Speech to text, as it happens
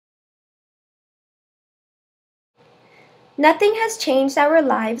Nothing has changed our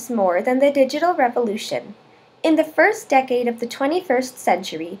lives more than the digital revolution. In the first decade of the 21st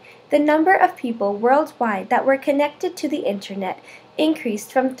century, the number of people worldwide that were connected to the Internet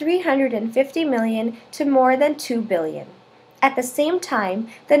increased from 350 million to more than 2 billion. At the same time,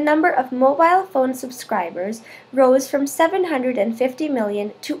 the number of mobile phone subscribers rose from 750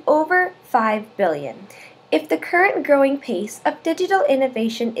 million to over 5 billion. If the current growing pace of digital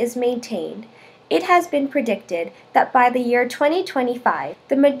innovation is maintained, it has been predicted that by the year 2025,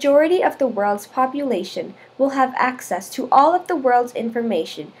 the majority of the world's population will have access to all of the world's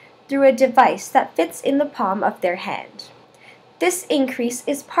information through a device that fits in the palm of their hand. This increase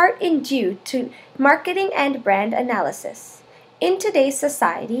is part in due to marketing and brand analysis. In today's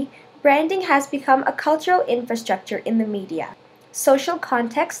society, branding has become a cultural infrastructure in the media. Social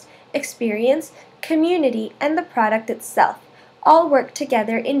context, experience, community, and the product itself all work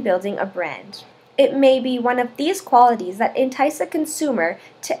together in building a brand. It may be one of these qualities that entice a consumer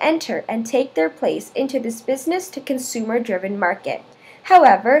to enter and take their place into this business-to-consumer-driven market.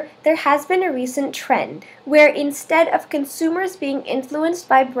 However, there has been a recent trend where instead of consumers being influenced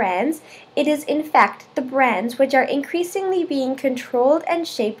by brands, it is in fact the brands which are increasingly being controlled and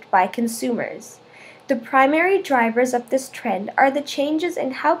shaped by consumers. The primary drivers of this trend are the changes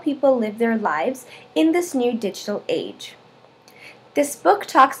in how people live their lives in this new digital age. This book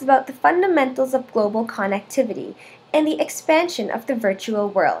talks about the fundamentals of global connectivity and the expansion of the virtual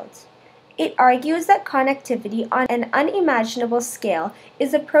world. It argues that connectivity on an unimaginable scale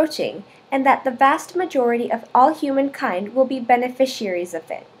is approaching and that the vast majority of all humankind will be beneficiaries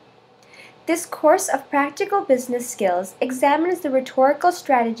of it. This course of practical business skills examines the rhetorical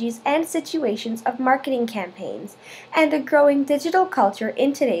strategies and situations of marketing campaigns and the growing digital culture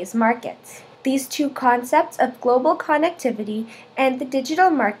in today's markets. These two concepts of global connectivity and the digital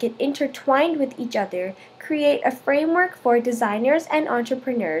market intertwined with each other create a framework for designers and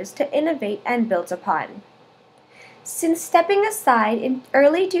entrepreneurs to innovate and build upon. Since stepping aside in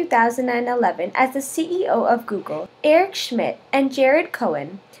early 2011 as the CEO of Google, Eric Schmidt and Jared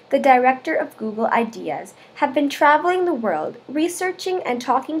Cohen, the director of Google Ideas, have been traveling the world, researching and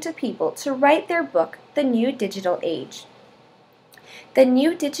talking to people to write their book, The New Digital Age. The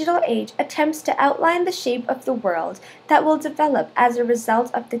New Digital Age attempts to outline the shape of the world that will develop as a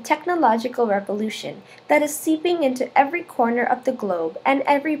result of the technological revolution that is seeping into every corner of the globe and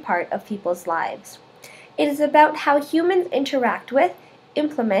every part of people's lives. It is about how humans interact with,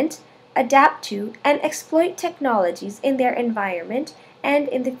 implement, adapt to, and exploit technologies in their environment and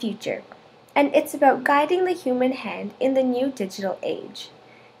in the future. And it's about guiding the human hand in the new digital age.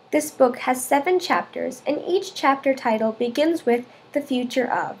 This book has 7 chapters, and each chapter title begins with the future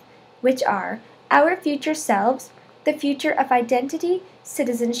of, which are our future selves, the future of identity,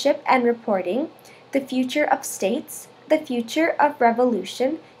 citizenship, and reporting, the future of states, the future of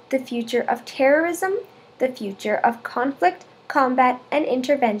revolution, the future of terrorism, the future of conflict, combat, and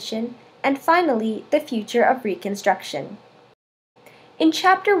intervention, and finally, the future of reconstruction. In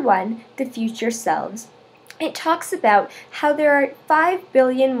Chapter 1, The Future Selves, it talks about how there are 5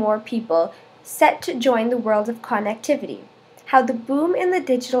 billion more people set to join the world of connectivity, how the boom in the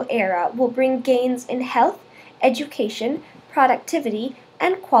digital era will bring gains in health, education, productivity,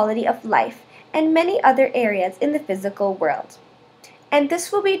 and quality of life, and many other areas in the physical world. And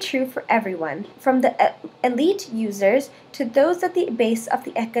this will be true for everyone, from the elite users to those at the base of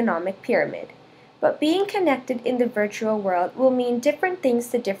the economic pyramid. But being connected in the virtual world will mean different things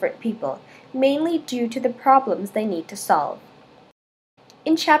to different people, mainly due to the problems they need to solve.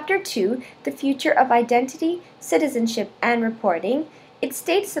 In Chapter 2, The Future of Identity, Citizenship, and Reporting, it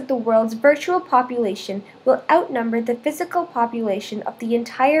states that the world's virtual population will outnumber the physical population of the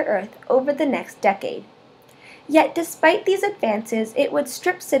entire Earth over the next decade. Yet despite these advances, it would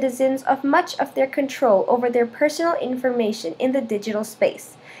strip citizens of much of their control over their personal information in the digital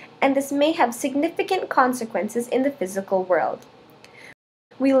space, and this may have significant consequences in the physical world.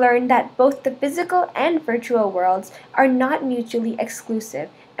 We learned that both the physical and virtual worlds are not mutually exclusive,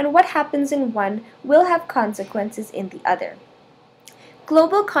 and what happens in one will have consequences in the other.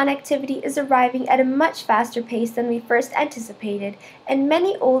 Global connectivity is arriving at a much faster pace than we first anticipated, and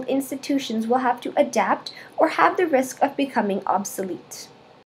many old institutions will have to adapt or have the risk of becoming obsolete.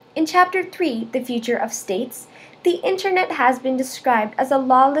 In Chapter 3, The Future of States, the Internet has been described as a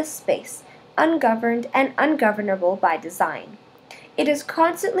lawless space, ungoverned and ungovernable by design. It is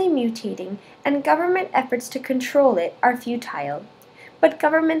constantly mutating, and government efforts to control it are futile. But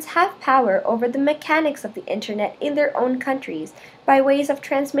governments have power over the mechanics of the Internet in their own countries by ways of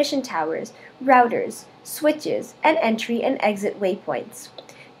transmission towers, routers, switches, and entry and exit waypoints.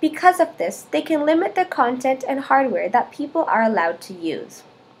 Because of this, they can limit the content and hardware that people are allowed to use.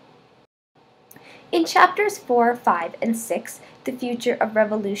 In chapters 4, 5, and 6, The Future of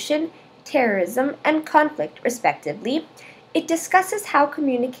Revolution, Terrorism, and Conflict, respectively, it discusses how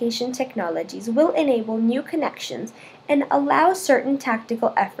communication technologies will enable new connections and allow certain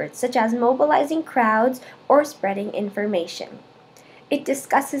tactical efforts, such as mobilizing crowds or spreading information. It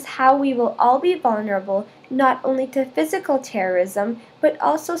discusses how we will all be vulnerable not only to physical terrorism, but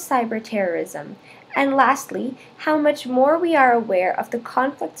also cyber terrorism. And lastly, how much more we are aware of the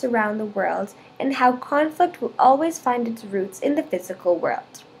conflicts around the world and how conflict will always find its roots in the physical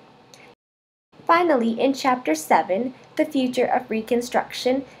world. Finally, in Chapter 7, The Future of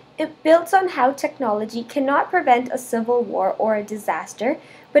Reconstruction, it builds on how technology cannot prevent a civil war or a disaster,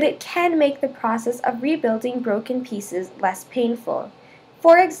 but it can make the process of rebuilding broken pieces less painful.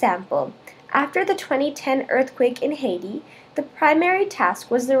 For example, after the 2010 earthquake in Haiti, the primary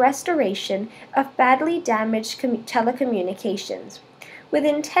task was the restoration of badly damaged telecommunications.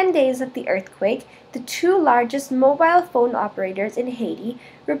 Within 10 days of the earthquake, the two largest mobile phone operators in Haiti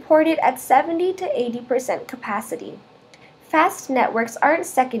reported at 70 to 80% capacity. Fast networks aren't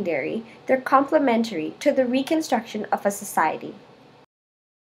secondary, they're complementary to the reconstruction of a society.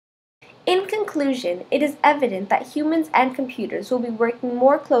 In conclusion, it is evident that humans and computers will be working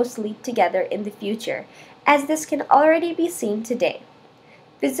more closely together in the future, as this can already be seen today.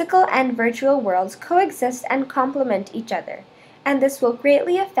 Physical and virtual worlds coexist and complement each other, and this will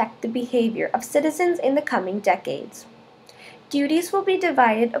greatly affect the behavior of citizens in the coming decades. Duties will be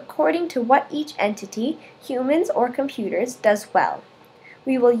divided according to what each entity, humans or computers, does well.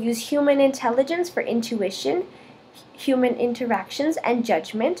 We will use human intelligence for intuition, human interactions, and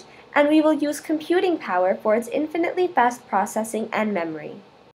judgment, and we will use computing power for its infinitely fast processing and memory.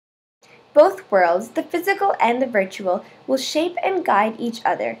 Both worlds, the physical and the virtual, will shape and guide each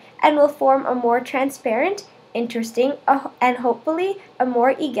other and will form a more transparent, interesting, and hopefully a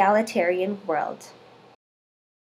more egalitarian world.